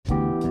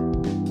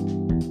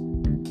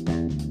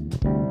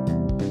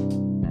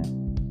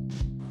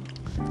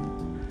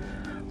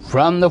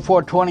From the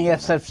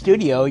 420SF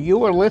studio,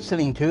 you are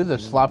listening to the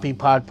Sloppy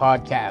Pod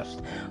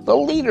Podcast, the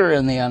leader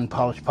in the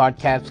unpolished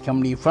podcast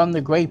community from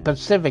the great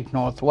Pacific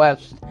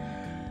Northwest,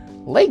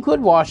 Lakewood,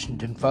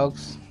 Washington,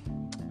 folks.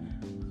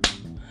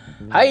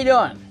 How you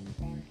doing?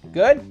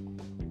 Good?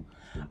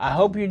 I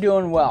hope you're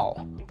doing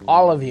well.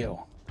 All of you.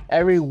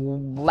 Every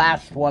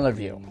last one of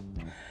you.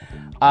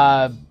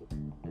 My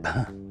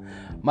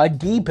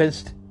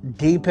deepest,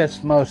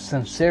 most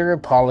sincere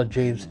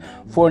apologies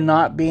for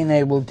not being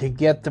able to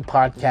get the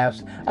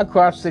podcast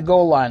across the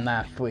goal line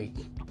last week.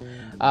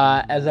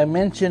 As I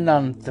mentioned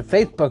on the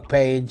Facebook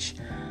page,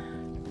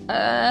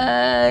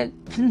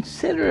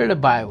 consider it a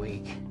bye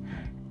week.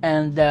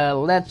 And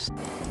let's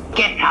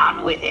get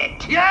on with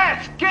it.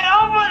 Yes, get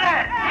on with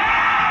it!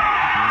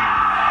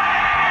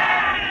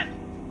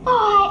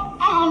 Oh,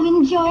 I am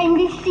enjoying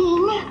this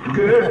scene.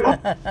 Good.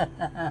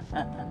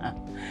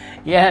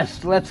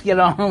 Yes, let's get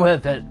on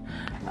with it.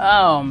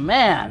 Oh,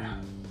 man.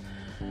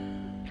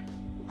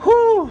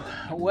 Whew.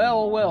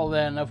 Well,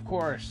 then, of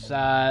course.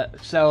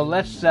 So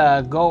let's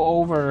go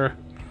over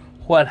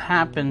what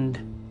happened,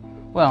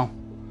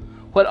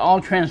 what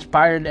all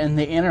transpired in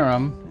the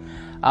interim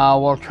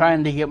while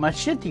trying to get my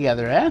shit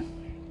together,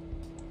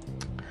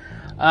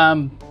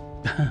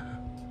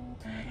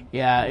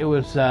 Yeah, it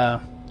was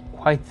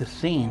quite the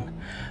scene.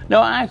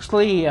 No,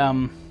 actually,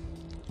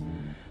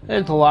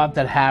 there's a lot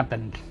that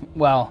happened.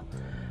 Well,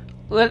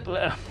 let's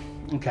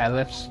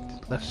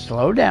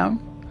slow down.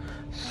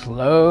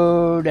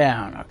 Slow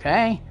down,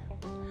 okay?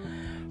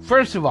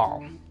 First of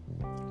all,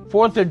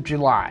 4th of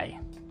July.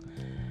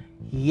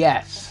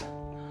 Yes,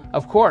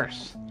 of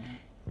course.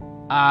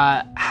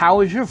 How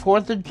was your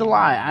 4th of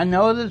July? I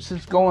know this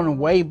is going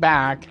way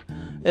back.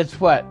 It's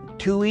what,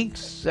 2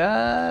 weeks?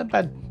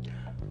 About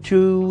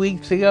 2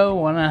 weeks ago,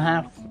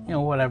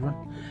 1.5, whatever.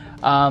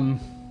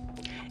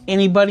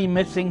 Anybody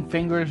missing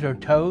fingers or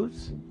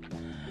toes?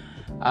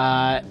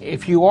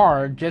 If you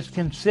are, just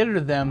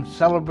consider them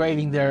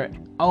celebrating their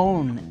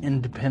own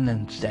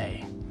Independence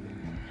Day.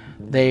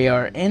 They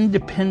are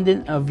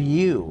independent of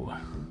you.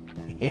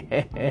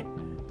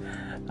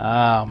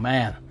 Oh,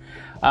 man.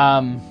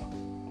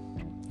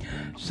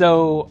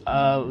 So,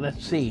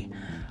 let's see.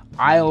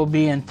 I will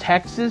be in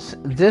Texas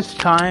this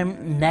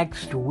time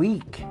next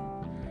week.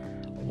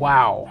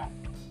 Wow.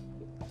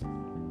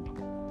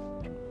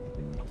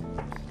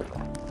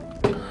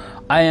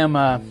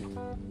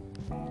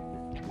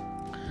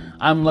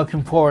 I'm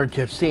looking forward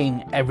to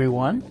seeing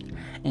everyone,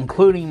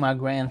 including my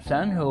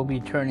grandson, who will be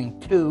turning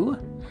 2,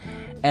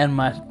 and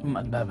my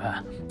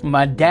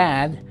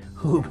dad,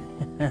 who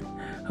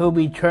will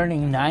be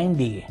turning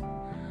 90.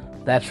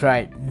 That's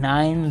right,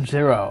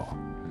 90.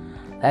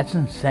 That's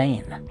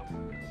insane,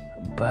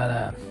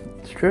 but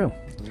it's true.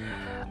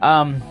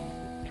 And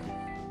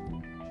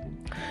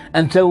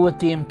so with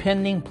the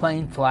impending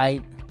plane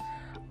flight,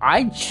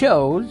 I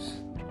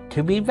chose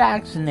to be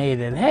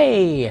vaccinated.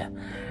 Hey,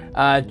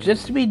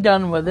 just to be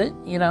done with it,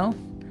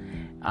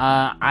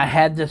 I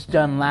had this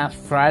done last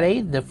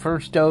Friday. The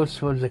first dose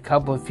was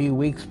a few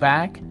weeks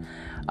back.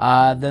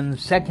 Then the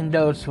second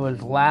dose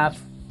was last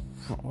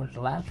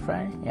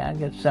Friday? Yeah, I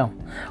guess so.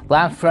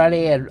 Last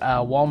Friday at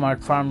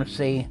Walmart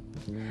Pharmacy.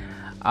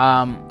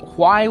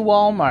 Why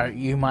Walmart,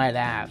 you might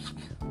ask?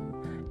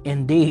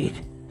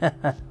 Indeed.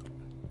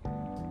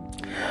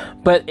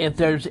 But if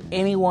there's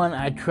anyone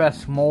I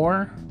trust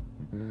more,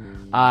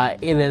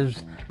 it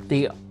is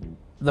the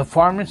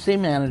pharmacy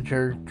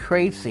manager,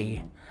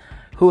 Tracy,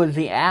 who is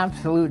the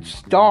absolute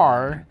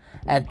star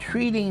at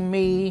treating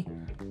me.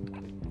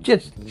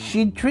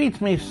 She treats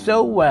me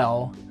so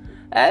well,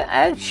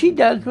 as she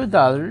does with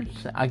others,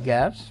 I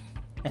guess.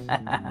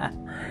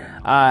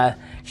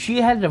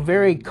 She has a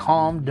very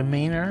calm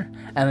demeanor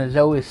and is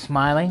always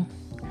smiling.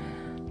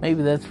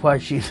 Maybe that's why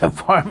she's a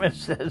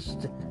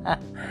pharmacist.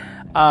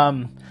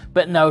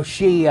 But no,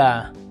 she's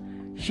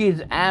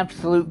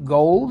absolute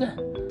gold.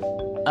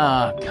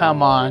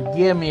 Come on,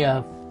 give me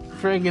a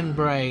friggin'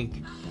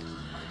 break.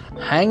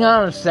 Hang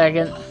on a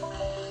second.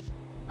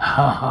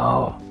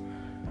 Oh,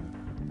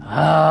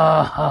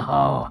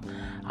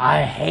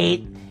 I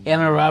hate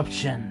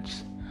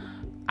interruptions.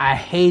 I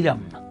hate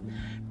them.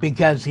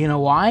 Because you know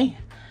why?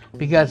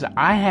 Because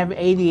I have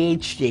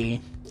ADHD,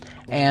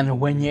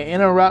 and when you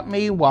interrupt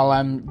me while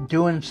I'm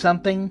doing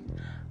something,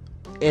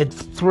 it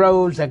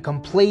throws a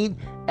complete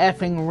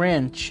effing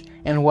wrench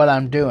in what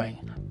I'm doing.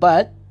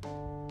 But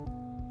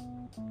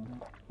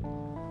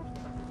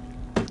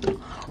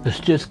let's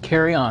just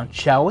carry on,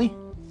 shall we?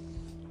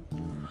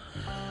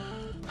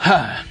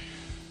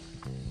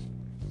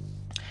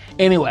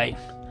 Anyway,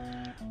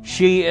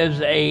 she is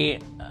a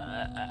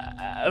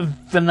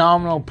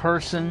phenomenal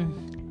person,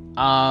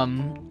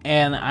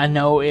 and I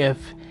know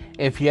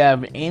if you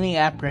have any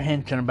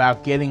apprehension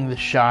about getting the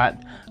shot,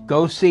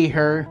 go see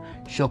her.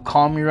 She'll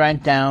calm you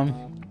right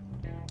down.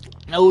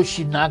 No,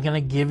 she's not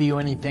going to give you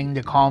anything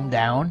to calm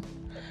down.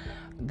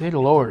 Good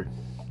Lord,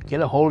 get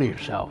a hold of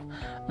yourself.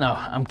 No,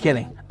 I'm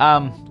kidding.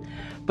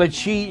 But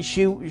she's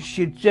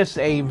just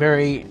a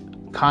very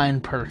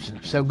kind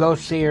person. So go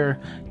see her.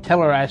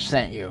 Tell her I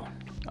sent you.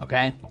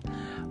 Okay?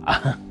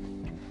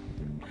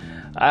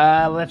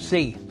 Let's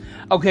see.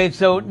 Okay,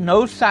 so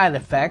no side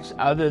effects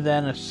other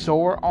than a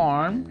sore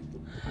arm.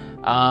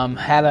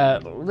 Had a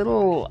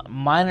little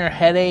minor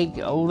headache,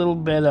 a little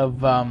bit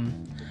of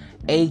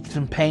aches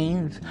and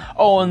pains.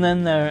 Oh, and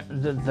then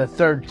the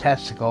third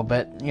testicle,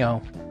 but you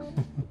know,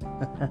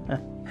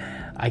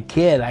 I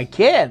kid.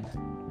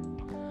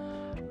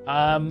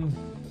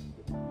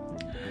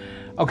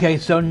 Okay,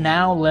 so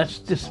now let's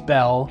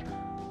dispel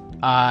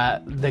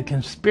the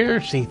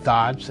conspiracy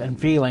thoughts and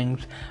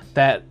feelings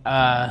that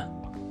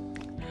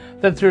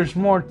there's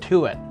more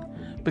to it,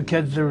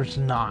 because there's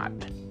not.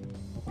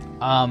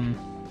 I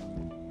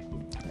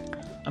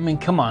mean,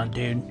 come on,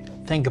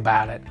 dude. Think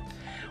about it.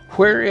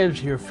 Where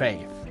is your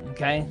faith?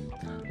 Okay?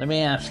 Let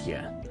me ask you.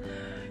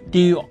 Do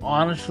you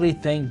honestly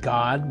think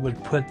God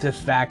would put this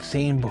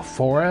vaccine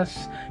before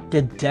us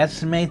to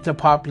decimate the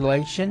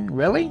population?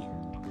 Really?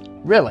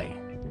 Really?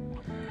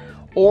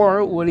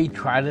 Or would he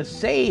try to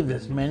save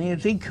as many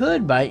as he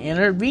could by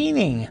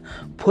intervening,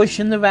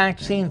 pushing the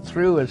vaccine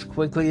through as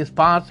quickly as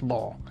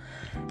possible?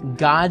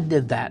 God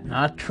did that,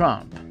 not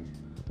Trump.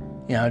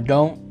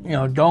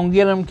 Don't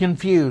get them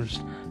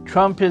confused.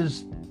 Trump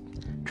is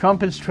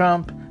Trump,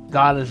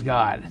 God is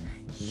God.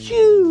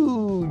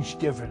 Huge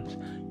difference.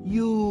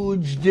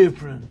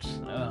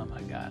 Oh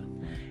my God.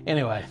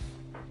 Anyway.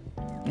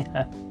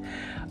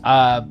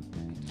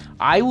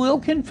 I will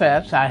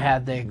confess I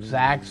had the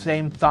exact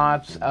same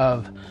thoughts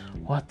of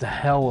what the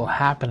hell will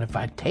happen if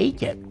I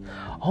take it.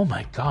 Oh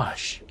my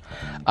gosh.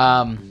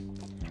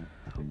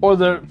 Or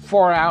the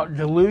far out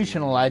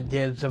delusional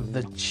ideas of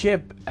the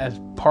chip as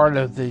part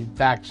of the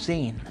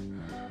vaccine.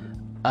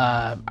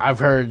 I've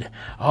heard,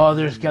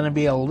 there's going to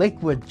be a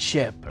liquid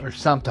chip or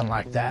something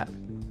like that.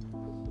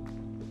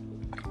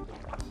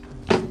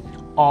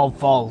 All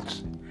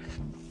false.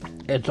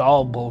 It's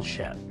all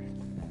bullshit.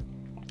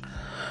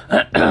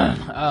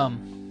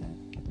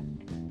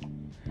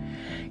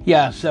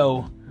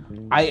 So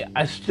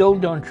I still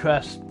don't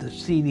trust the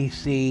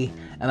CDC,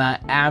 and I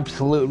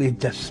absolutely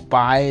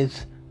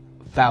despise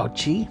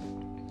Fauci,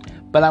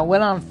 but I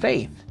went on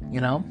faith,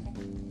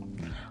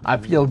 I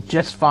feel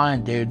just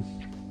fine, dude.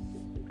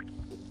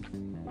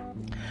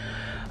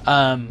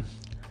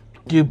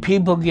 Do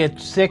people get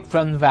sick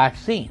from the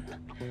vaccine?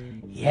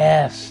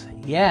 Yes,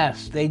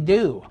 they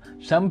do.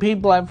 Some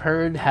people I've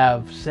heard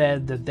have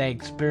said that they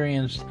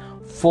experienced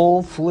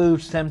full flu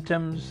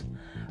symptoms.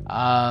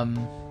 I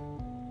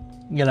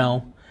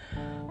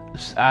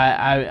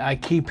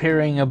keep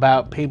hearing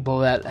about people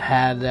that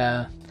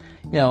had,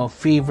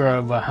 fever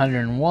of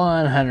 101,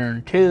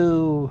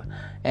 102,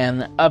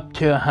 and up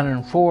to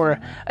 104.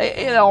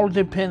 It all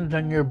depends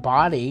on your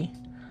body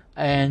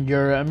and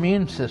your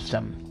immune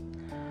system.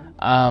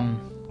 And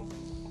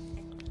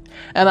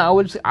I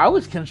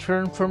was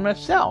concerned for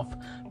myself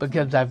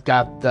because I've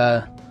got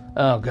the,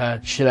 oh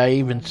God, should I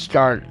even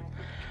start?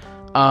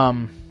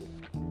 I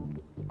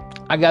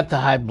got the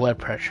high blood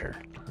pressure.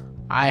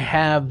 I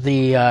have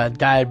the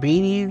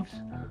diabetes.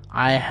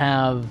 I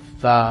have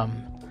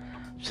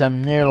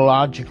some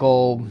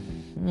neurological,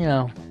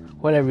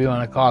 whatever you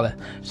want to call it.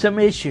 Some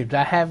issues.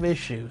 I have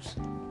issues.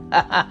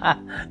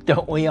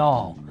 Don't we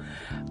all?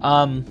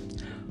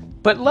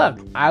 But look,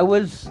 I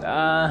was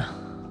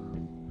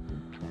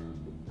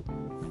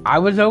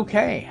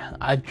okay.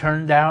 I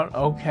turned out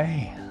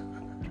okay.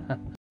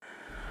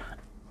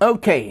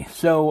 Okay,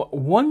 so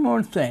one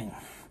more thing,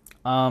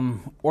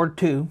 or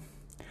two.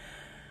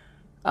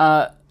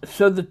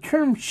 So the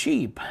term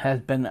sheep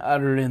has been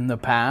uttered in the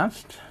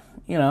past,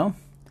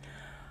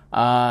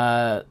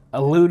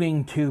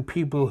 alluding to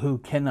people who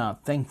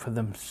cannot think for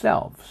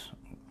themselves.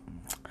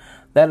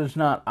 That is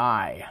not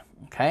I,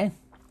 okay?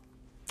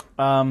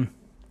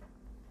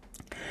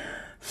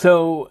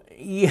 So,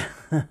 yeah,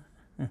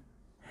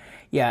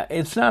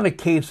 it's not a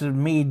case of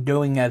me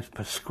doing as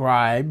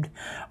prescribed.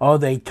 Oh,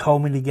 they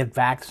told me to get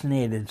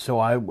vaccinated, so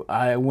I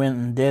went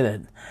and did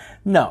it.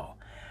 No,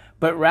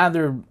 but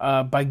rather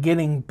by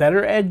getting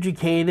better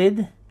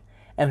educated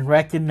and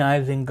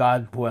recognizing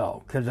God's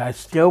will, because I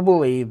still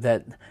believe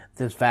that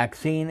this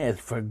vaccine is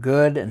for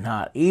good and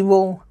not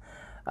evil.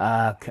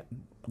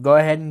 Go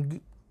ahead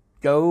and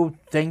go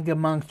think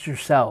amongst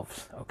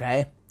yourselves,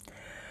 okay?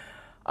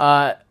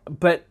 But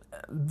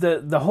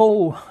the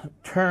whole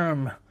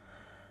term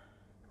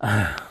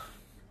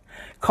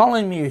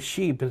calling me a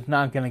sheep is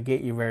not going to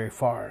get you very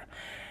far.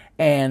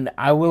 And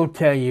I will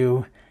tell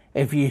you,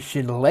 if you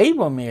should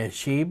label me a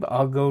sheep,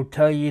 I'll go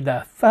tell you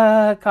to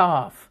fuck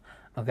off.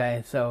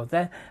 Okay, so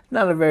that's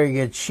not a very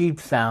good sheep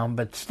sound,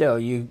 but still,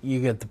 you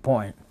get the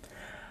point.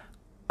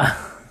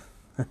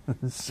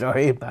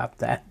 Sorry about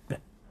that.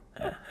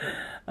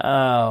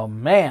 Oh,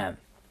 man.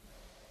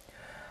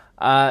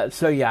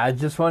 So yeah, I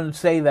just wanted to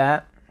say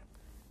that.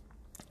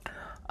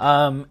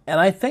 And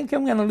I think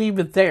I'm going to leave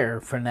it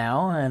there for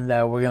now, and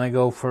we're going to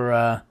go for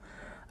a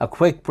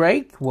quick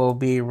break. We'll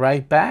be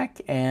right back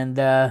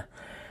and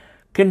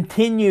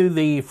continue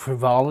the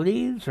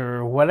frivolities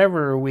or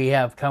whatever we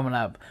have coming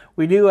up.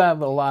 We do have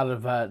a lot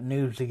of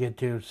news to get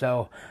to,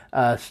 so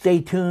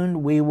stay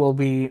tuned. We will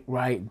be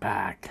right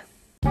back.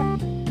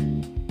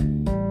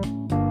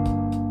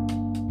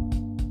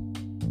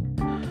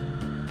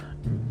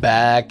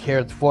 Back here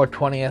at the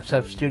 420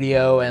 SF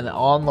studio, and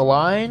on the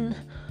line,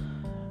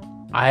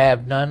 I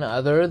have none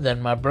other than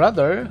my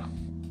brother,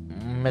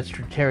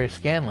 Mr. Terry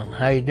Scanlon.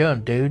 How you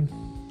doing, dude?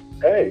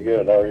 Hey,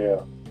 good. How are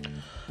you?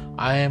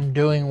 I am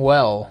doing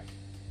well.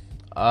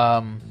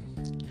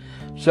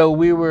 So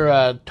we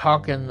were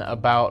talking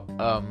about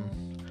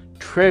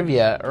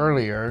trivia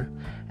earlier,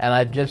 and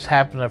I just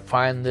happened to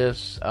find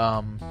this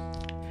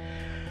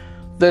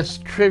this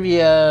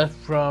trivia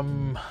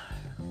from,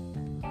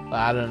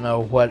 I don't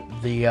know what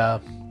the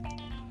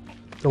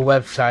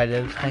website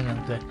is. Hang on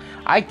a second.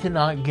 I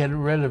cannot get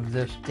rid of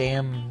this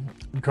damn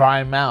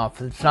dry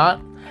mouth. It's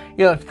not,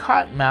 it's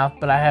cotton mouth,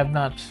 but I have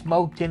not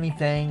smoked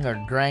anything or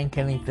drank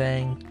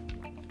anything.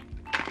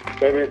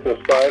 Maybe it's a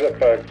side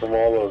effect from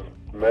all those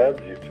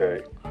meds you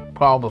take.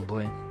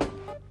 Probably.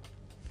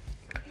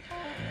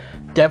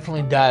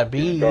 Definitely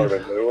diabetes. You start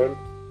a new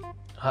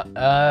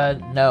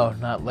one? No,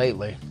 not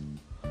lately.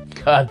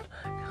 God,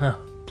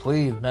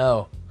 please,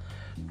 no.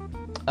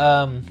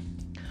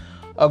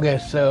 Okay,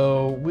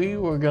 so we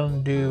were gonna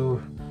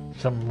do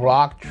some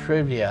rock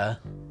trivia.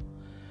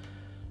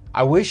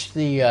 I wish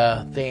the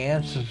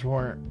answers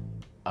weren't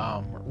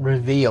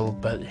revealed,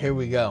 but here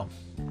we go.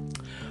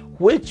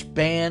 Which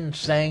band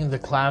sang the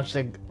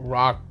classic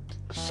rock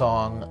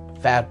song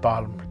 "Fat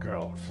Bottomed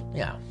Girls"?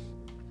 Yeah.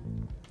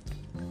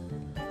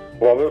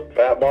 Well, this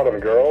Fat Bottom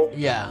Girls?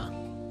 Yeah.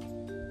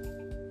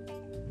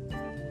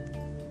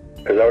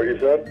 Is that what you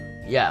said?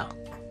 Yeah.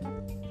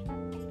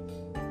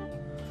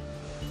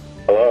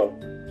 Hello?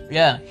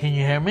 Yeah, can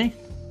you hear me?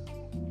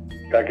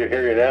 I can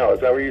hear you now.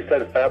 Is that what you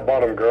said, Fat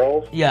Bottom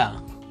Girls? Yeah.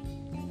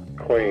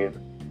 Queen.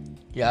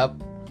 Yep.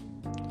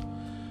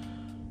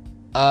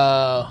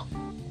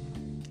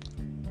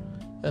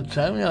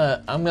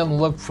 I'm gonna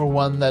look for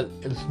one that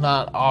is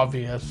not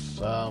obvious.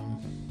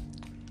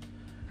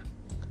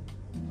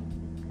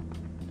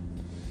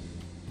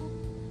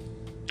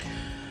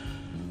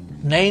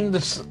 Name the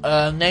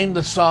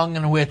song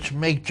in which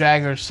Mick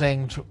Jagger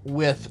sings,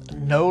 "With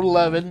no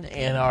lovin'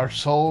 in our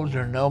souls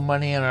or no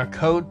money in our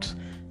coats,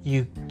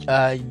 you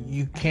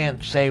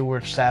can't say we're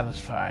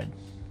satisfied."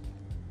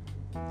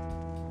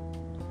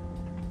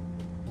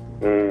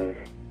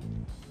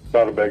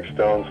 Not a big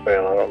Stones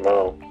fan. I don't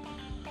know.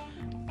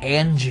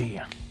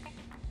 Angie.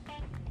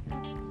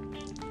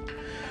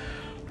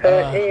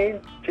 Angie.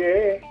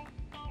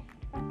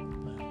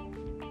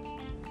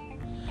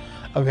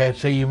 Okay,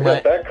 so you We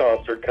might. got that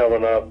concert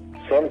coming up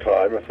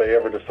sometime if they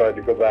ever decide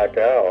to go back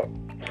out.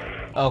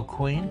 Oh,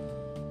 Queen?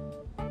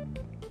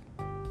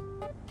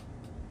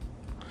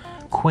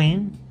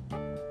 Queen?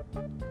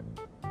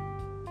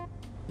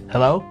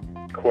 Hello?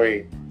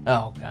 Queen.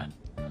 Oh, God.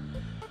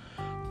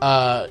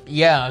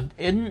 Yeah,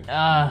 isn't,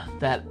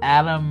 that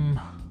Adam...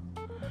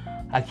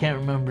 I can't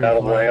remember.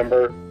 Adam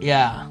Lambert.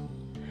 Yeah.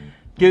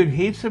 Dude,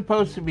 he's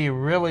supposed to be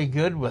really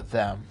good with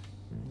them.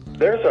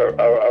 There's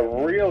a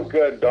real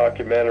good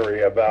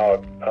documentary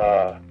about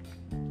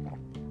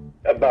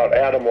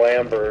Adam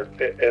Lambert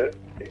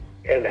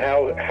and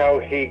how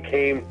he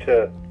came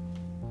to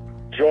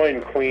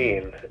join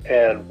Queen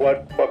and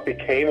what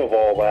became of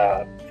all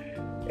that.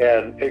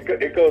 And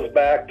it goes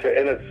back to,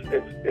 and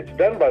it's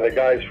done by the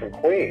guys from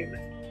Queen.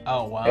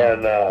 Oh, wow.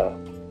 And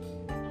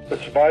the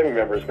surviving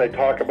members, they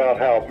talk about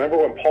how, remember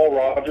when Paul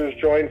Rogers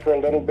joined for a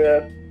little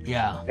bit?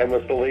 Yeah. And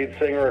was the lead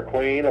singer of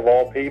Queen, of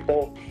all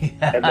people?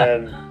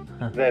 Yeah.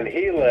 And then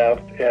he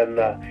left, and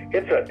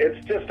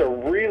it's just a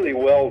really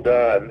well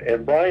done.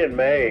 And Brian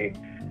May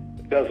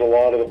does a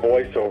lot of the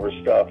voiceover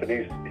stuff, and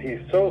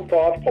he's so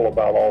thoughtful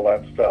about all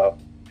that stuff.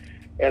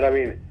 And I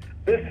mean,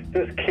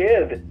 this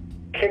kid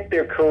kicked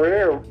their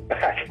career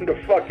back into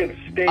fucking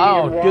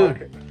stadium rock,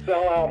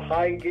 sell out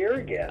high gear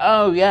again.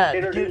 Oh yeah,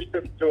 introduced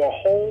him to a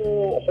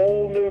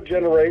whole new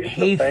generation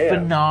of fans. He's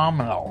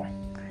phenomenal.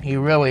 He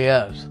really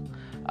is.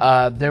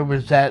 There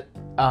was that.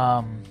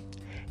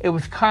 It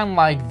was kind of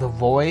like The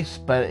Voice,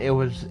 but it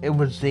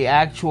was the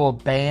actual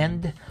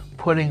band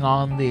putting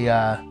on the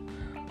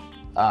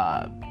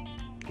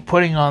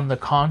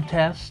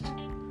contest.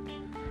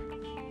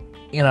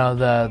 You know,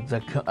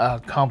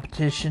 the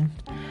competition,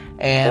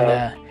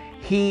 and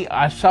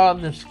I saw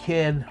this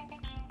kid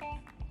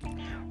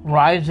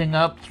rising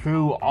up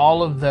through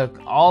all the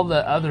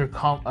other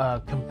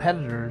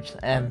competitors,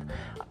 and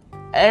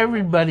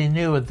everybody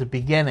knew at the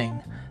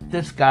beginning,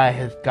 this guy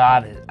has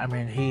got it. I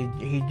mean,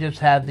 he just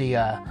had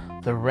the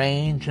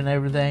range and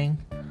everything.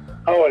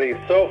 Oh, and he's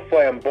so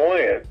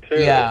flamboyant too.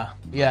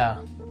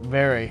 Yeah,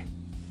 very.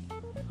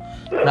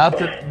 Not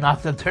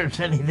that there's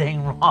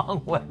anything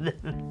wrong with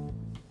it.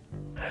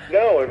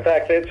 No, in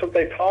fact, that's what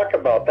they talk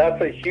about.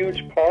 That's a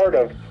huge part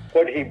of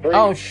what he brings.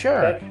 Oh,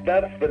 sure.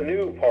 That's the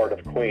new part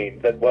of Queen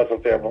that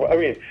wasn't there before. I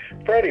mean,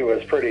 Freddie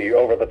was pretty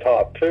over the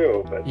top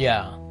too, but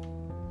yeah,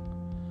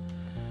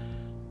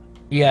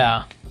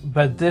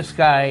 but this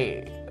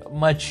guy,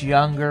 much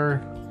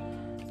younger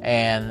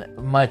and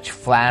much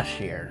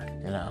flashier,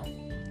 you know.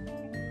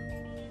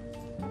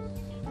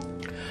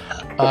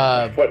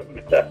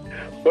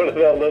 What did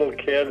that little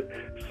kid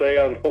say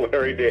on the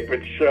Larry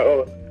David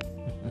show?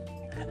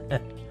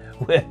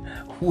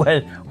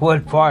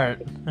 What part?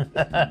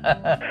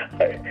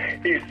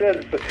 He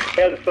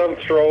had some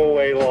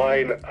throwaway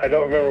line. I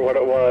don't remember what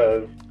it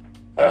was.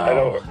 I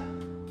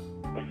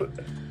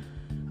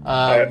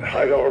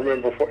don't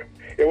remember.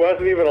 It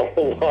wasn't even a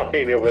whole line.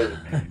 It was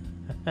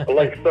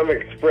like some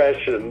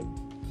expression.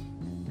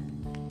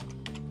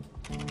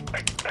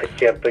 I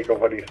can't think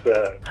of what he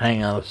said.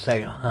 Hang on a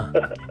second. Huh?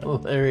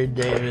 Larry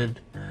David.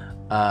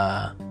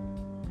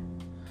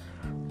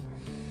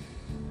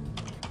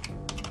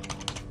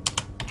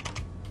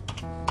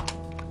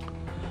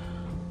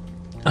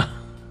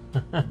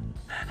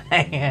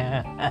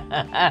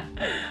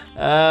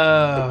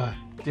 Oh,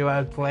 do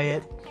I play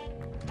it?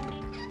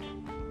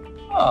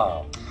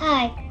 Oh,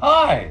 Hi,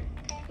 hi.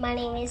 my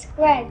name is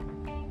Greg.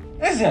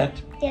 Is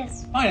it?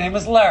 Yes. My name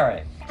is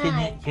Larry.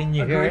 Hi. Can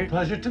you A hear great it?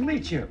 pleasure to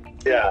meet you.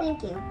 Yeah.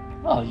 Thank you.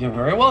 Well, you're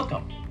very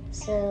welcome.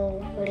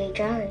 So, what are you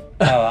drawing?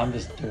 Oh, I'm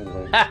just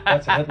doodling.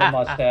 That's a Hitler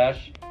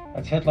mustache.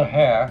 That's Hitler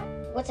hair.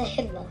 What's a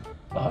Hitler?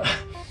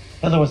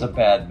 Hitler was a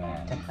bad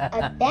man.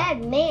 A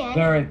bad man?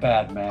 Very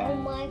bad man. Oh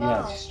my Yes,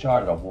 gosh. he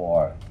started a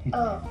war.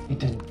 Oh. He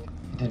didn't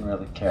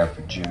really care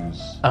for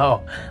Jews.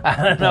 Oh, I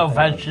don't know if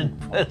I should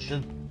put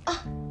it.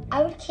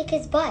 I would kick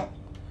his butt.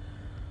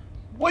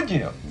 Would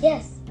you?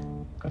 Yes.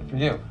 Good for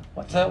you.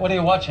 What are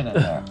you watching in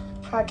there?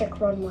 Project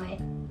Runway.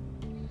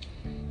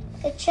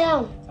 Good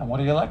show. And what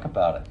do you like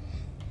about it?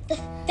 The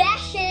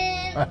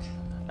fashion.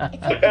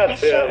 It's like the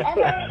That's best show it.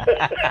 ever.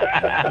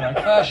 You like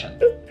fashion?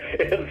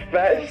 It's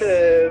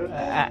fashion.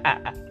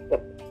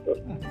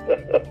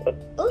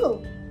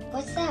 Ooh,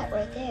 what's that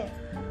right there?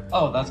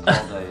 Oh, that's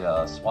called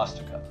a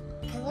swastika.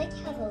 I like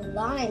how the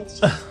lines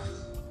just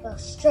go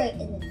straight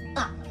and then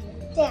up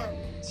and then down,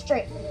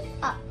 straight and then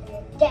up and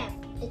then down.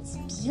 It's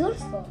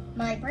beautiful.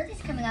 My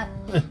birthday's coming up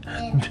in a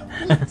week.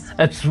 So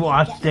That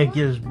swastika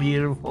is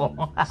beautiful.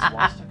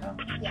 Swastika?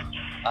 yeah.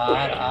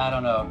 I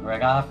don't know,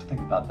 Greg. I'll have to think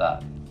about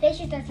that. They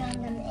should start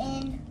selling them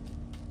in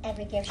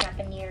every gift shop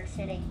in New York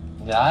City.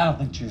 Yeah, I don't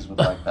think Jews would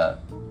like that.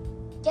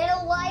 Get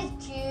a life,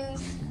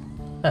 Jews.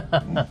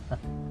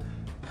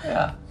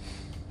 Yeah.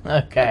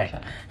 Okay.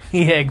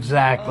 Yeah,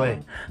 exactly.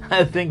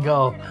 I think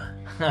I'll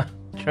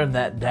turn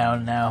that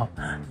down now.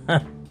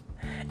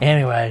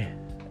 Anyway,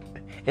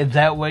 is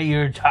that what you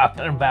were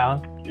talking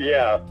about?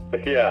 Yeah.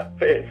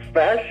 It's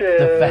fashion.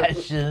 The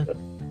fashion.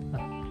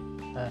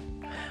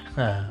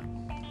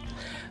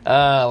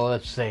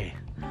 Let's see.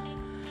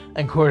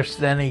 Of course,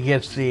 then he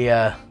gets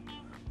the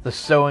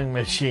sewing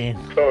machine.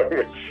 Sewing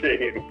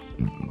machine.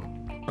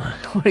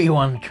 What do you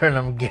want to turn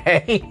him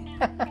gay?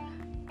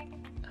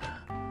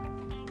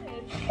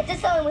 It's a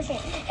sewing machine.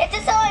 It's a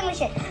sewing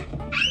machine.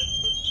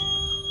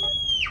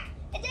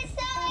 It's a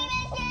sewing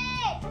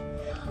machine.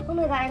 Oh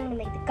my god, I'm gonna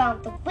make the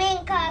Gaunt the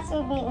Wing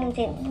costume, make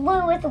me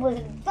blue with the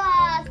Wizard of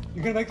Oz.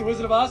 You're gonna make the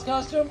Wizard of Oz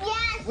costume?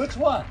 Yes! Which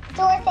one?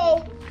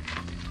 Dorothy.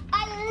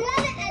 I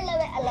love it, I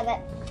love it, I love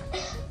it.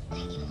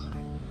 Thank you, Laura.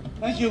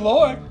 Thank you,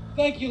 Lord.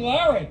 Thank you,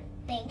 Larry.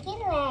 Thank you,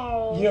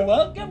 Larry. You're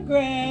welcome,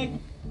 Greg.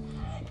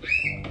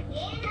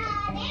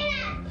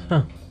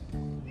 Nana.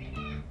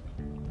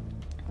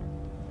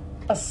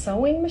 A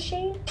sewing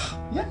machine?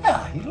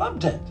 Yeah, he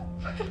loved it.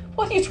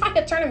 What, are you trying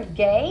to turn him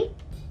gay?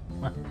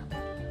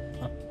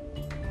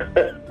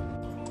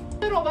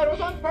 No, that was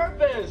on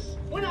purpose.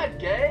 We're not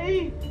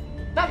gay.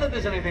 Not that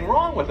there's anything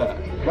wrong with that.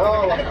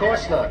 No, of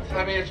course not.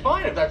 I mean, it's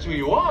fine if that's who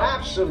you are.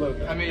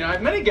 Absolutely. I mean, I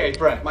have many gay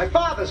friends. My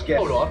father's gay.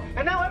 Hold on.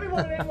 And now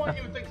everyone in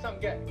NYU thinks I'm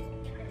gay.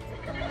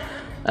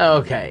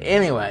 Okay,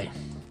 anyway.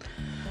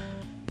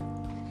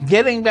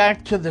 Getting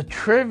back to the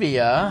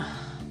trivia,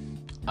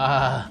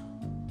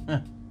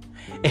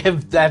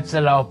 if that's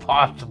at all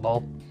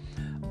possible,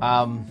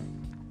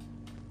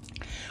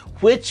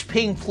 which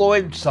Pink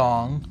Floyd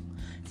song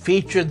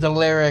featured the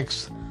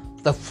lyrics,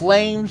 "The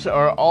flames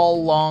are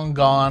all long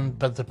gone,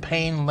 but the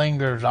pain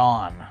lingers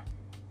on"?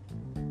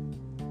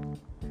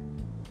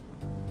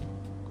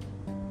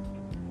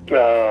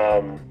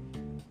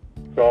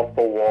 Off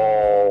the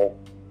wall.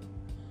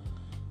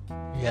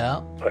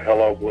 Yeah. A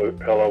hello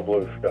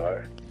blue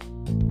sky.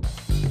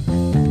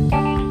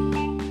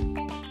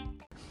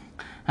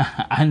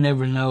 I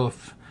never know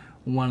if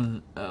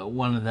one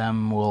of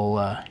them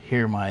will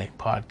hear my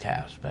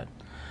podcast, but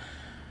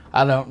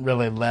I don't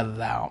really let it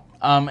out.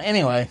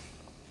 Anyway,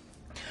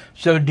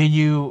 so did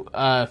you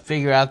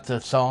figure out the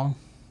song?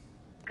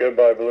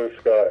 Goodbye blue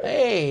sky.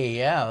 Hey,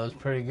 yeah, that was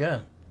pretty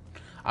good.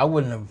 I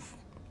wouldn't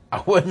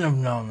have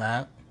known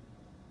that.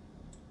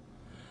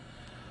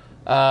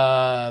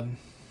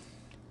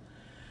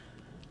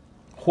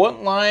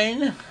 What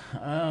line?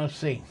 Let's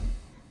see.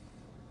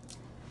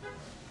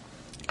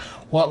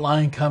 What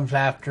line comes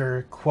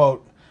after,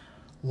 quote,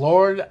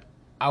 "Lord,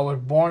 I was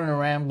born a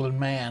rambling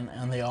man,"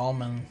 and the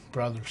Allman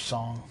Brothers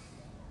song?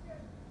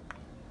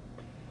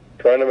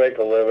 Trying to make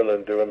a living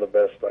and doing the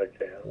best I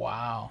can.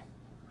 Wow.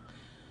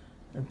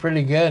 They're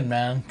pretty good,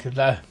 man.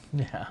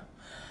 Yeah.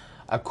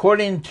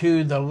 According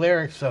to the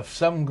lyrics of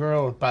Some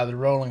Girls by the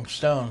Rolling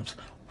Stones,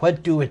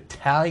 what do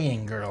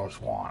Italian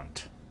girls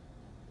want?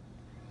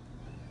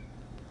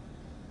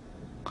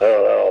 I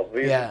don't know.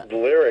 These Yeah.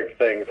 lyric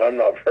things I'm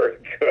not very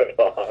good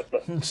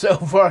on. So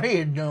far,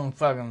 you're doing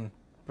fucking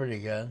pretty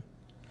good.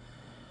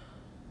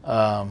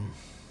 What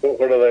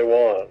do they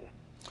want?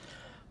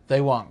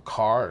 They want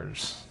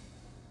cars.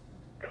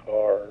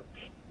 Cars.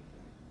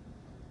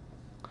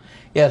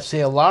 Yeah, see,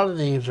 a lot of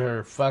these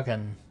are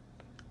fucking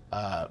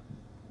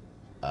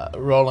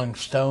Rolling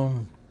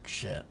Stone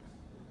shit.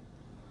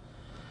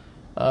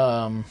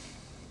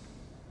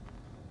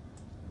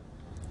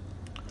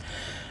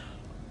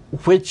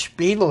 Which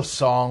Beatles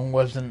song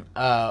was an...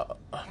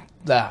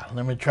 let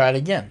me try it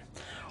again.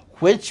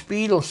 Which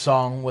Beatles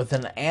song with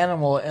an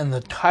animal in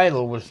the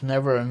title was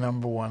never a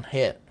number one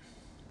hit?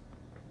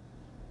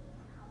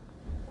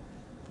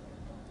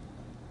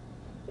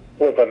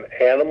 With an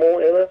animal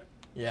in it?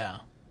 Yeah.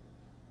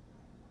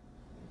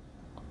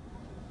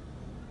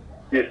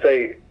 You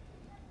say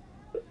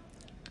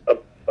a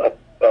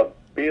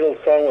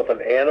Beatles song with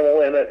an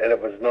animal in it, and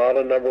it was not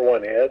a number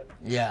one hit?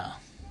 Yeah.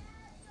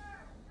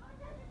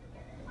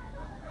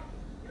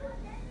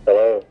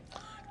 Hello?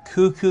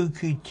 Cuckoo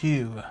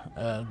Cuckoo.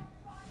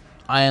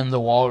 I Am the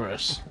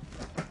Walrus.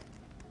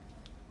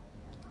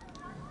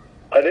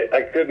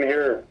 I couldn't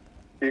hear.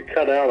 You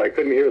cut out. I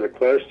couldn't hear the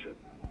question.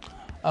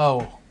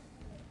 Oh.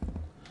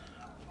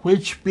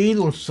 Which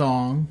Beatles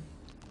song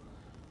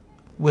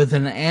with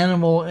an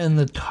animal in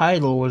the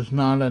title was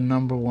not a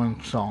number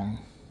one song?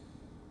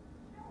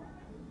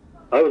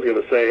 I was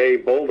going to say, "Hey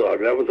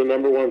Bulldog," that was a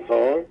number one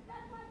song.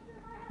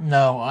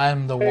 No,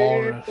 I'm the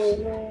Walrus.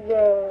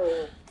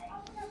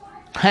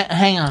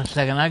 Hang on a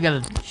second. I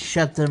gotta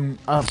shut them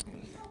up.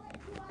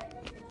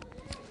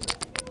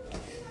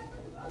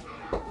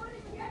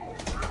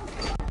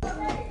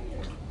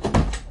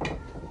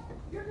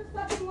 You're just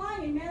fucking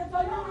lying, man. That's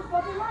all you know is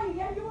fucking lying.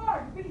 Yeah, you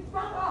are. You're being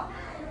stuck up.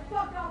 You're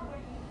stuck up,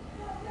 Whitney.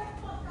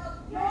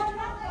 No, I'm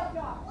not stuck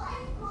up.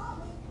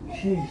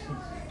 Jesus.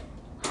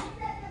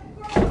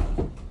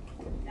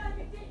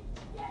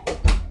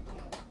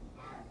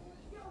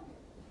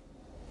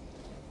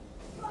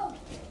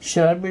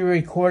 Should I be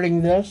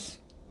recording this?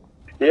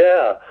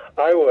 Yeah,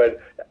 I would.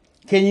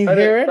 Can you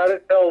hear it? Try to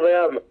tell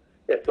them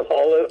it's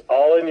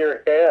all in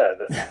your head.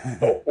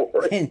 Don't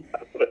worry.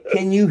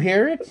 Can you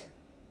hear it?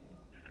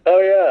 Oh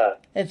yeah.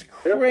 It's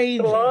You're crazy.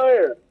 a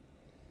liar.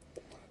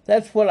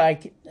 That's what I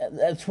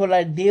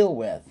deal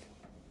with.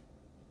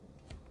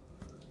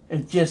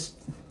 It's just,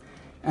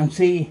 and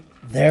see,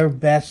 they're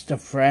best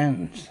of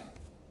friends.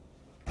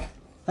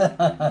 Is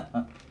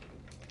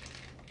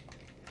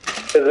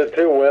it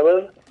two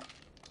women?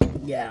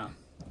 Yeah.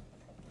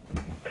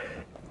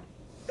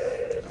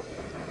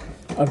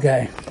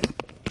 Okay.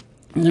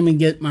 Let me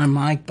get my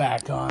mic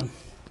back on.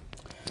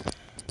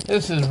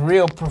 This is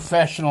real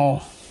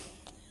professional.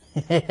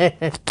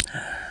 Gotta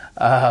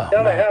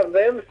have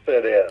them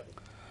sit in.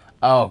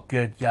 Oh,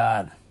 good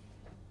God.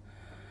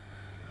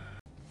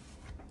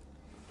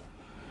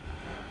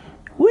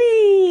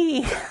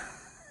 Whee!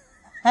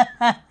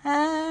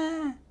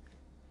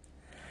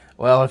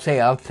 Well,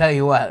 I'll tell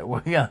you what.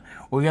 We're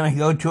gonna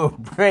go to a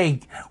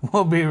break.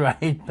 We'll be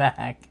right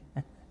back.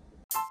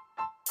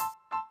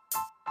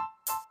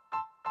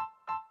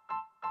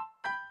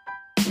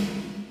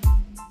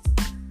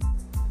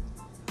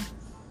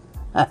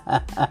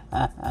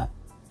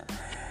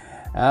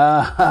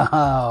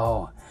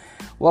 Oh,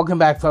 welcome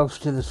back, folks,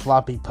 to the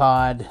Sloppy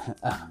Pod.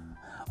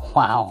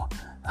 Wow.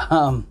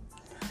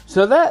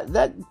 So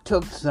that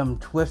took some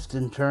twists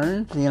and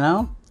turns, you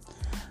know.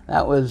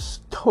 That was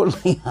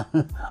totally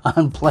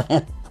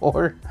unplanned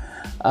for.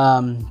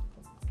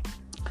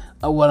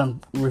 What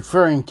I'm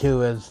referring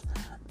to is,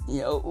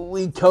 you know,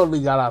 we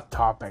totally got off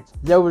topic.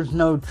 There was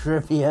no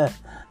trivia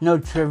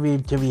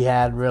to be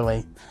had,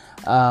 really.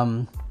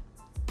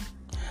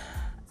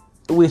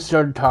 We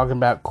started talking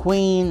about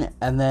Queen,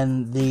 and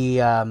then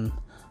the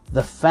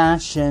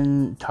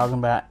fashion, talking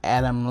about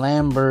Adam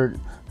Lambert,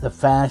 the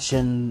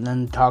fashion,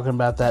 and talking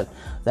about that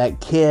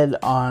kid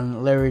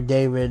on Larry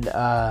David.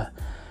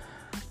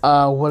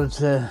 What is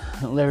the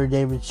Larry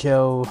David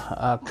show?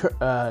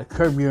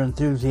 Curb Your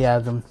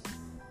Enthusiasm.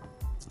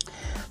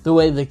 The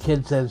way the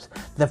kid says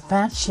the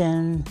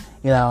fashion,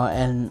 you know,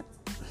 and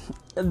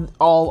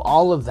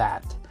all of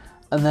that.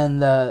 And then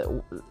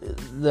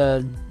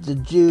the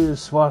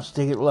Jews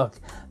swastika. Look,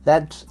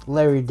 that's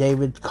Larry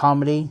David's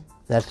comedy.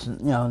 That's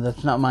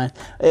not mine.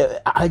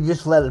 I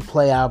just let it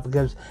play out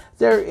because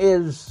there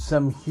is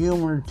some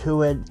humor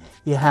to it.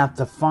 You have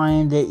to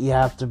find it. You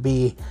have to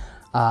be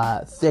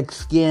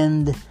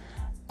thick-skinned.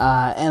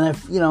 And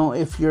if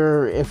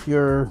you're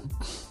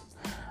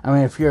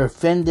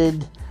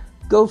offended,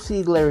 go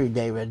see Larry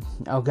David.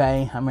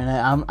 Okay. I mean,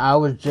 I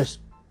was just,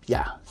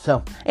 yeah.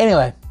 So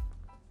anyway.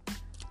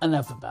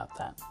 Enough about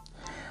that.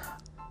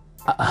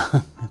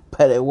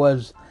 But it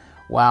was,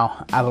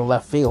 wow, out of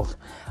left field.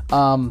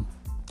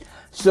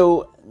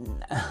 So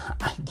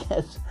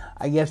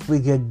I guess we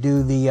could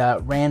do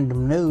the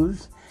random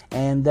news,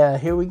 and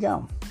here we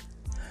go.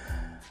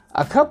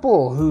 A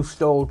couple who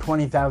stole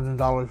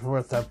 $20,000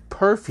 worth of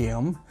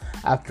perfume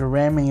after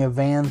ramming a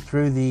van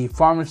through the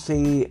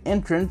pharmacy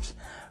entrance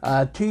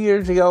 2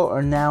 years ago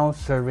are now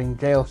serving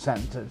jail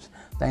sentences,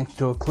 thanks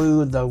to a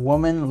clue the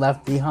woman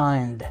left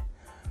behind.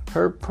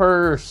 Her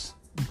purse.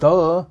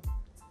 Duh.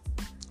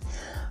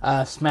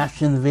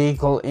 Smashing the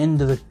vehicle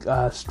into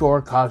the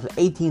store caused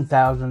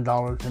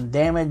 $18,000 in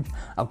damage,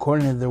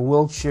 according to the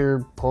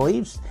Wiltshire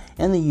Police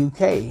in the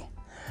UK.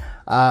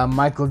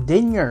 Michael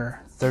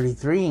Dinger,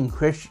 33, and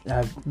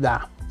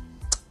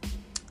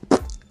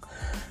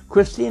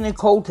Christina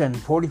Colton,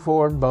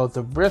 44, both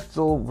of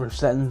Bristol, were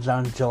sentenced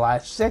on July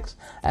 6th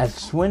at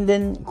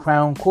Swindon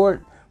Crown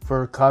Court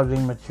for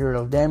causing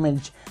material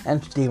damage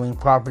and stealing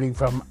property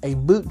from a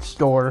boot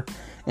store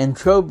in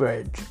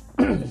Trowbridge,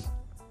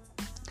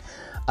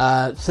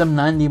 some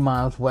 90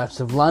 miles west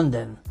of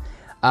London.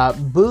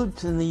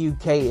 Boots in the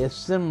UK is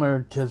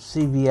similar to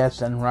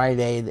CVS and Rite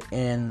Aid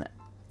in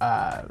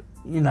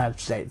United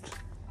States.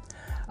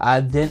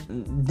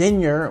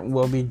 Dinger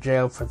will be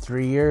jailed for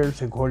 3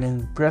 years, according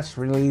to the press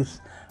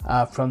release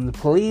from the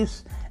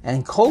police,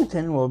 and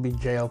Colton will be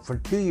jailed for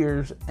 2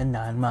 years and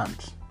 9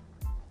 months.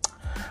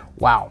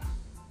 Wow.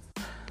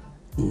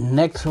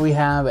 Next, we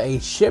have a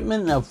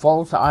shipment of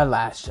false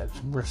eyelashes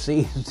were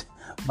seized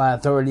by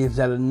authorities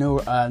at a New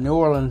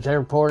Orleans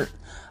airport.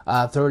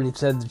 Authorities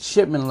said the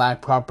shipment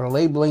lacked proper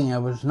labeling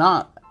and was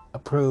not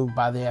approved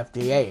by the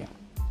FDA.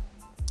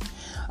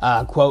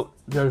 Quote,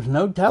 "There's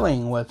no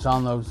telling what's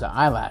on those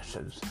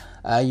eyelashes,"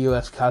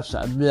 U.S.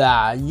 Customs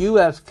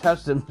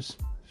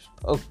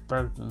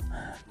spokesperson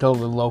told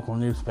the local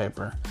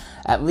newspaper.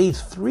 At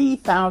least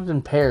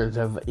 3,000 pairs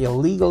of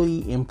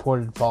illegally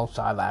imported false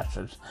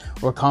eyelashes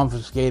were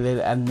confiscated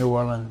at New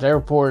Orleans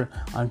airport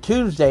on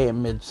Tuesday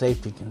amid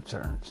safety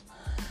concerns.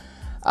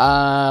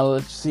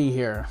 Let's see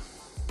here.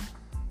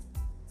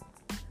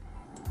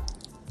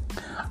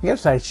 I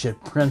guess I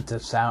should print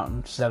this out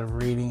instead of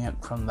reading it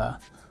from the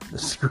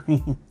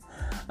screen.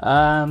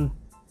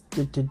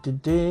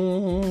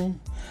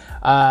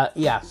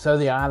 So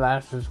the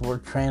eyelashes were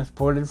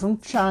transported from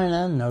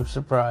China, no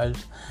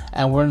surprise,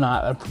 and were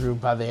not approved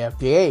by the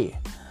FDA.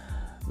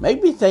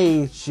 Maybe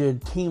they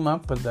should team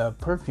up with the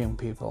perfume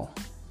people,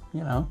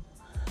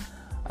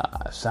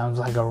 sounds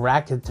like a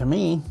racket to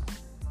me.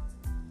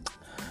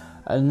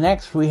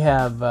 Next we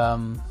have,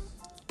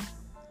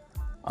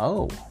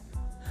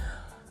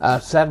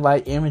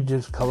 satellite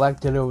images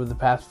collected over the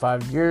past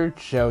 5 years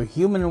show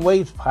human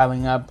waste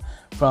piling up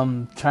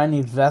from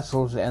Chinese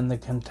vessels in the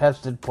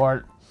contested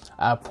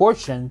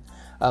portion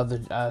of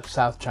the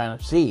South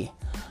China Sea,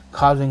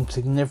 causing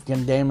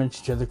significant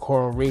damage to the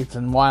coral reefs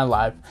and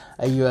wildlife,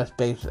 a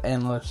U.S.-based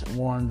analyst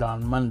warned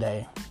on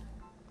Monday.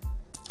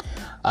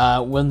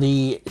 When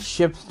the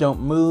ships don't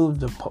move,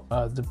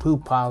 the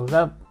poop piles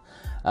up,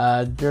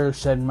 Durr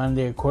said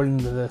Monday, according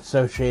to the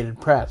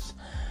Associated Press.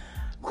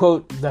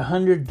 Quote, "The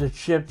hundreds of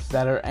ships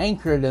that are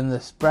anchored in the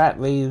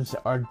Spratlys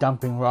are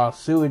dumping raw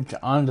sewage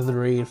onto the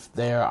reefs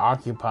they are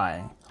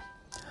occupying."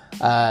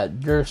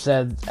 Durr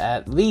said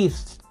at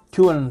least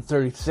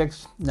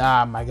 236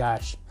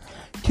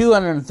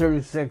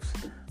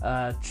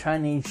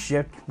 Chinese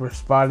ships were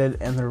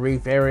spotted in the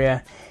reef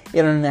area,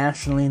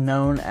 internationally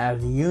known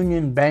as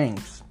Union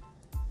Banks.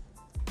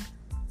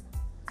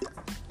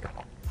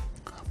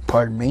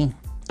 Pardon me.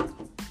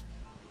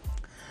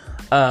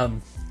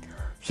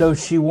 So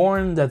she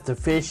warned that the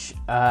fish,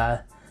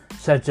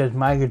 such as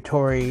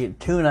migratory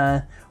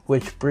tuna,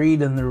 which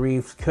breed in the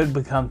reefs, could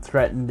become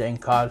threatened and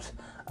cause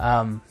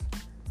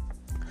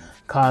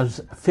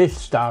fish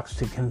stocks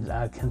to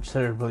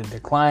considerably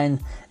decline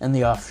in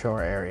the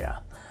offshore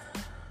area.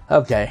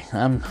 Okay,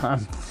 I'm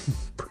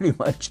pretty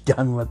much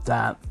done with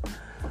that.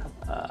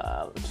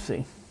 Let's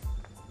see.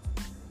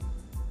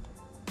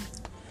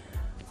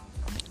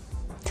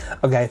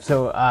 Okay,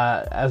 so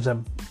as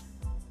a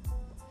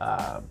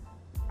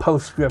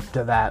postscript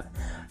to that,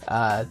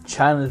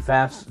 China's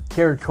vast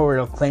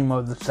territorial claim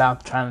over the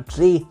South China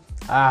Sea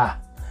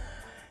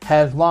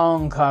has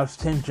long caused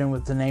tension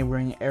with the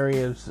neighboring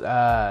areas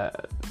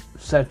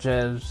such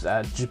as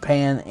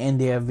Japan,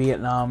 India,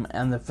 Vietnam,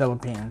 and the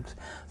Philippines.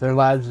 There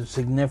lies a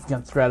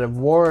significant threat of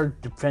war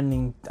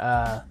defending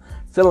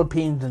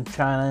Philippines and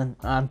China.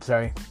 I'm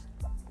sorry.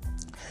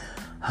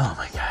 Oh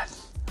my God.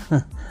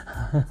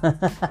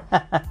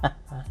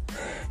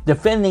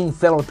 Defending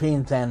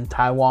Philippines and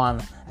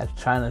Taiwan as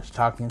China's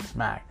talking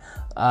smack.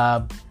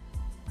 I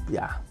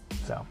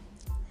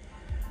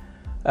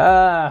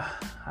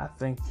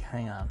think,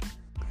 hang on.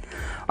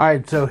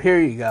 Alright, so here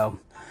you go.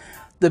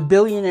 The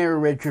billionaire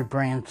Richard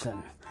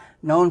Branson,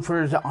 known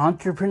for his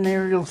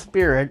entrepreneurial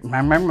spirit,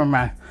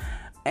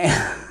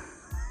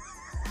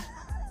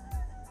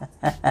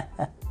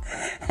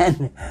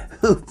 and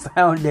who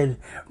founded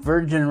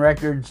Virgin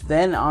Records,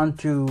 then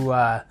onto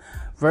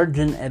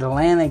Virgin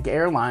Atlantic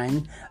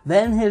Airline,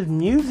 then his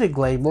music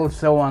label,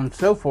 so on and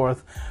so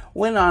forth,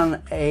 went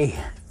on a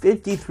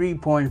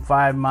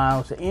 53.5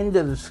 miles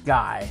into the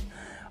sky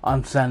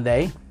on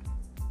Sunday,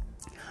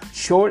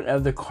 short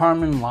of the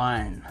Kármán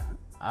line.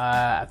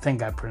 I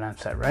think I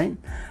pronounced that right,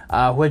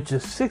 which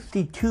is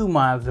 62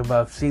 miles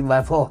above sea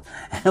level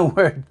and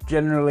where it's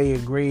generally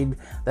agreed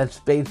that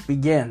space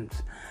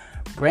begins.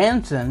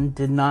 Branson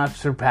did not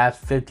surpass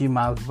 50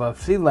 miles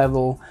above sea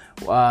level,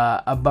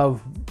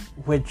 above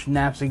which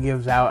NASA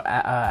gives out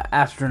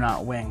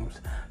astronaut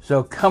wings.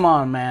 So come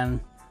on, man.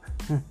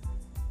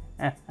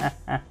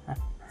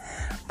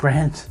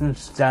 Branson's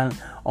stunt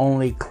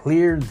only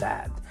cleared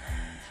that.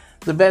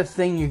 The best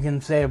thing you can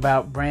say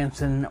about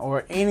Branson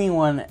or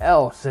anyone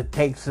else that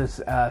takes this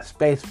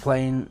space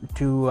plane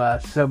to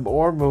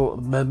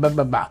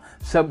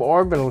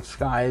suborbital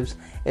skies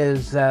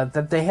is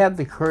that they had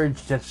the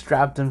courage to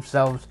strap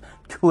themselves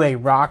to a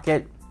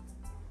rocket,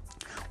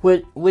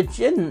 which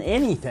isn't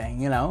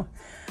anything, you know.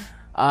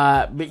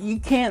 But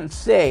you can't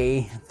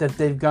say that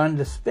they've gone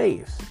to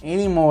space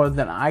any more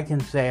than I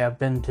can say I've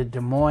been to Des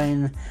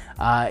Moines.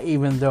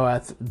 Even though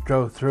I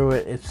drove through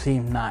it, it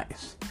seemed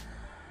nice.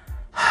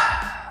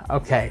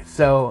 Okay,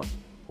 so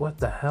what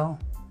the hell?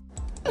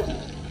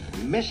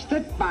 Missed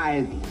it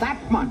by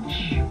that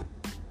much.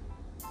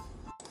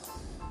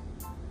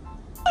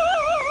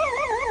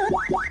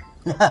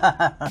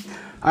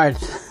 Alright,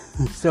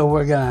 so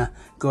we're gonna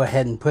go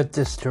ahead and put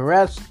this to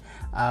rest.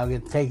 I'm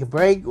gonna take a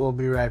break. We'll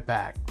be right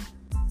back.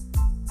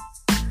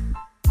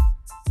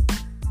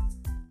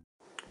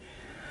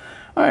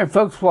 Alright,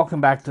 folks,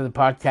 welcome back to the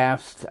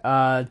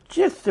podcast.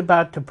 Just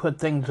about to put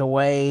things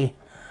away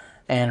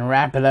and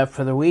wrap it up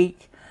for the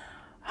week.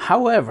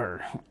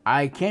 However,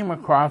 I came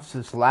across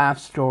this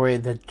last story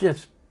that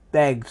just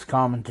begs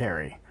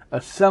commentary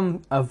of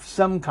some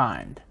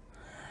kind.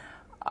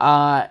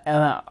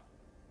 And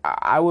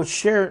I will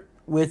share it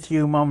with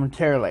you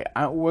momentarily.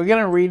 We're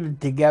going to read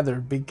it together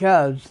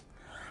because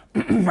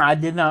I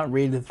did not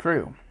read it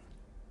through.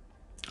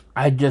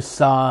 I just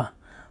saw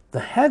the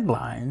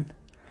headline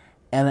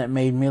and it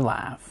made me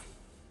laugh.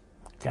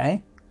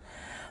 Okay?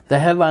 The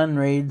headline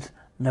reads,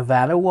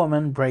 Nevada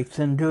woman breaks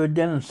into a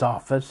dentist's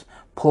office,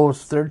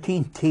 pulls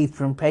 13 teeth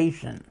from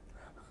patient.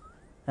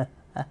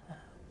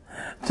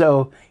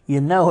 So,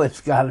 you know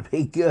it's got to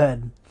be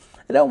good.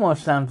 It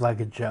almost sounds like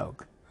a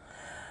joke.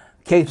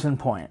 Case in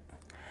point.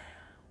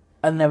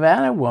 A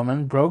Nevada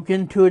woman broke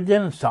into a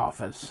dentist's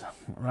office,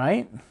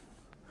 right?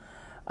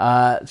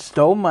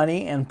 Stole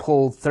money and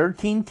pulled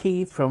 13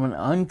 teeth from an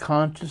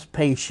unconscious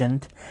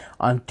patient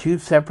on 2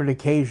 separate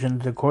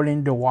occasions,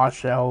 according to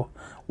Washoe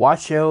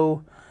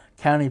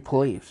County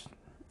Police.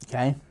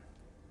 Okay?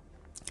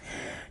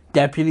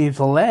 Deputies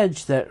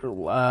allege that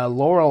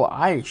Laurel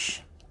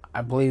Eish,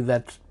 I believe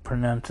that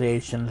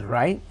pronunciation is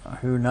right.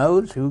 Who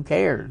knows? Who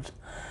cares?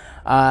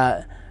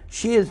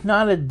 She is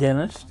not a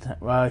dentist.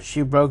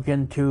 She broke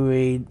into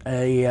a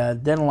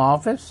dental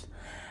office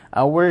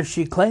where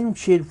she claimed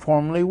she had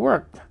formerly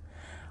worked.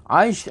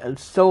 Eish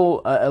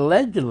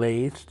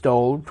allegedly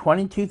stole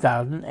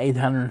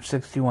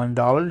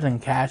 $22,861 in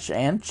cash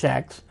and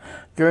checks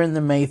during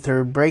the May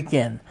 3rd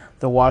break-in,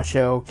 the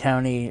Washoe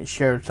County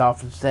Sheriff's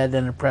Office said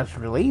in a press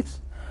release.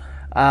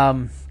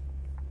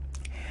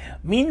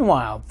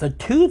 Meanwhile, the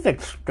tooth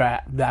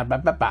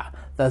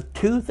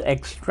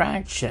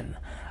extraction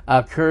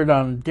occurred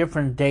on a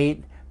different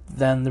date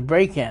than the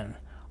break-in.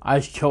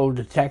 Eish told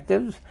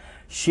detectives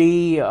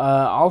she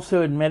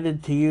also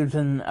admitted to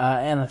using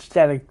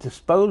anesthetic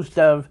disposed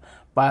of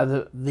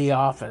by the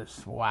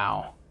office.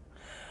 Wow.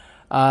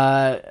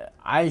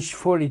 Eish,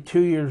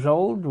 42 years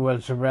old,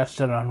 was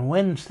arrested on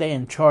Wednesday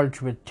and charged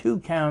with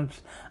 2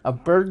 counts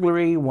of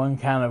burglary, 1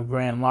 count of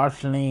grand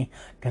larceny,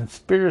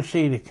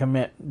 conspiracy to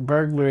commit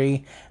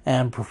burglary,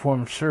 and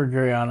perform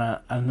surgery on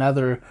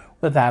another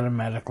without a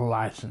medical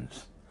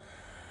license.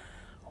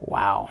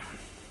 Wow.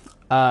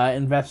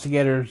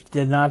 Investigators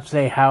did not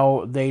say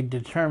how they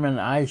determined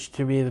Eish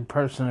to be the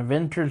person of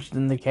interest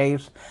in the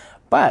case,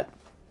 but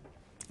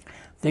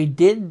they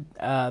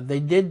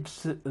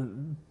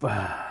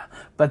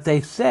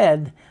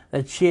said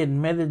that she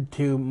admitted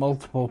to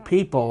multiple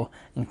people,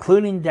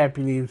 including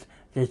deputies,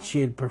 that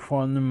she had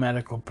performed the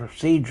medical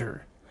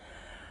procedure.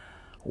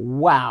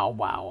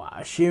 Wow.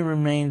 She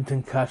remains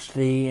in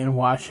custody in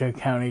Washoe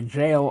County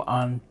Jail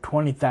on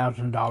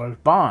 $20,000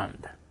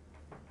 bond.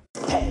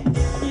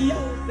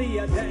 You'll be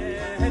a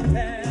dentist.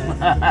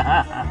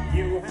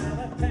 You have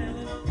a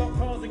talent for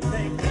causing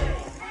things.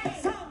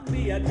 Some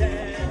be a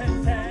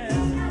dentist.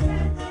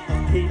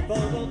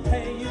 People will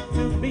pay you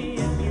to be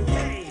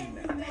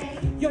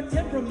inhumane. Your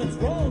temperament's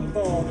wrong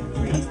for the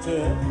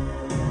priesthood,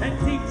 and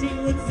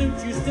teaching would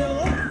suit you still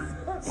less.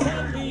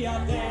 Some be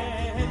a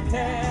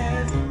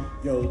dentist.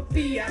 You'll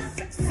be a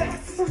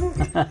success.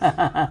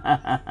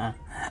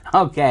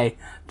 Okay,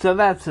 so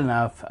that's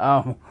enough.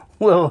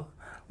 We'll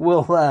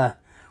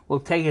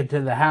take it to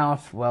the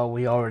house. Well,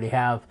 we already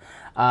have.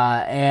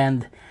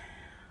 And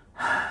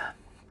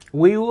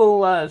we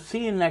will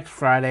see you next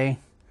Friday.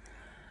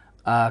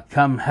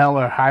 Come hell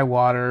or high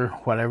water,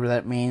 whatever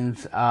that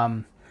means.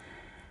 And,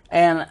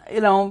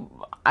 you know,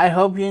 I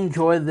hope you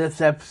enjoyed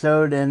this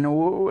episode. And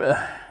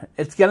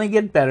it's going to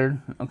get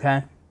better,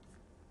 okay?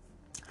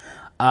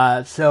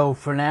 So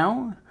for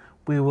now,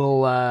 we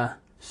will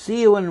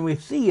see you when we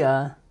see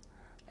ya.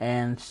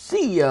 And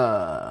see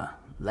ya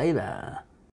later.